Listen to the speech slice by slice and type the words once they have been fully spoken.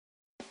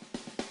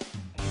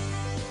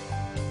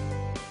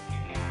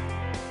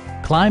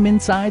Climb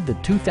inside the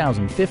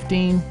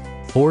 2015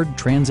 Ford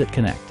Transit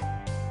Connect.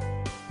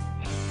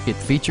 It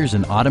features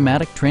an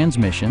automatic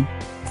transmission,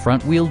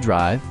 front-wheel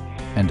drive,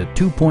 and a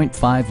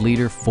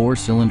 2.5-liter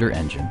four-cylinder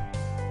engine.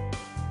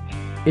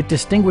 It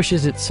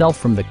distinguishes itself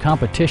from the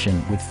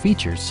competition with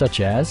features such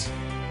as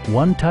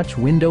one-touch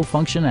window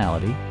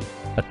functionality,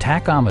 a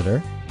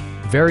tachometer,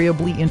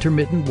 variably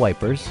intermittent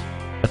wipers,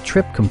 a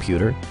trip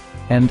computer,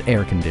 and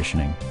air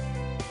conditioning.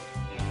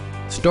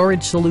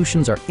 Storage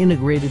solutions are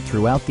integrated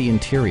throughout the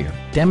interior,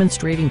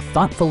 demonstrating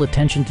thoughtful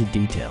attention to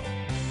detail.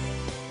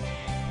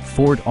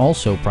 Ford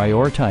also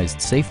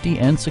prioritized safety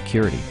and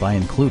security by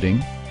including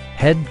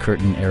head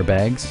curtain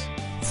airbags,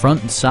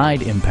 front and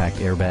side impact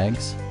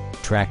airbags,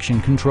 traction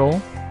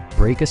control,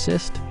 brake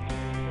assist,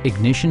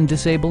 ignition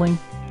disabling,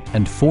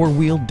 and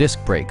four-wheel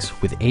disc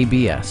brakes with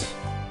ABS.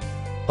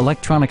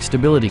 Electronic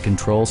stability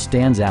control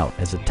stands out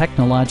as a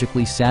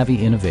technologically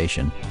savvy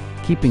innovation,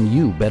 keeping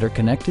you better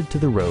connected to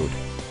the road.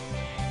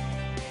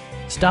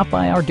 Stop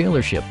by our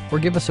dealership or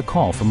give us a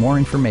call for more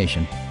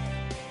information.